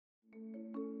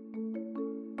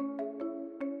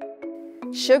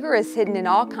Sugar is hidden in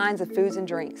all kinds of foods and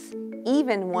drinks,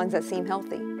 even ones that seem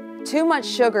healthy. Too much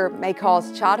sugar may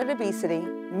cause childhood obesity,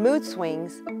 mood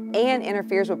swings, and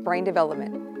interferes with brain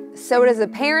development. So it is a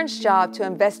parent's job to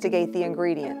investigate the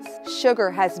ingredients.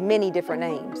 Sugar has many different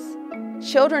names.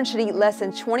 Children should eat less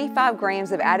than 25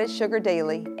 grams of added sugar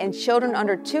daily, and children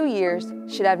under 2 years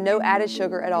should have no added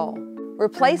sugar at all.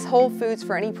 Replace whole foods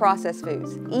for any processed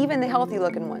foods, even the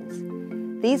healthy-looking ones.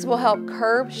 These will help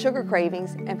curb sugar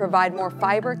cravings and provide more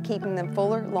fiber, keeping them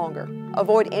fuller longer.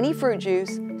 Avoid any fruit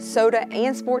juice, soda,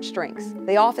 and sports drinks.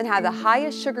 They often have the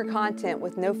highest sugar content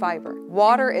with no fiber.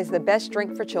 Water is the best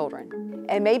drink for children.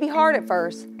 It may be hard at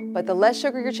first, but the less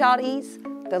sugar your child eats,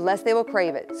 the less they will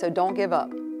crave it, so don't give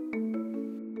up.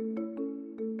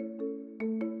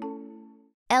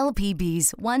 LPB's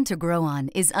One to Grow On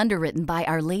is underwritten by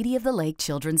Our Lady of the Lake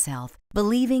Children's Health,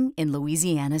 believing in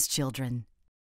Louisiana's children.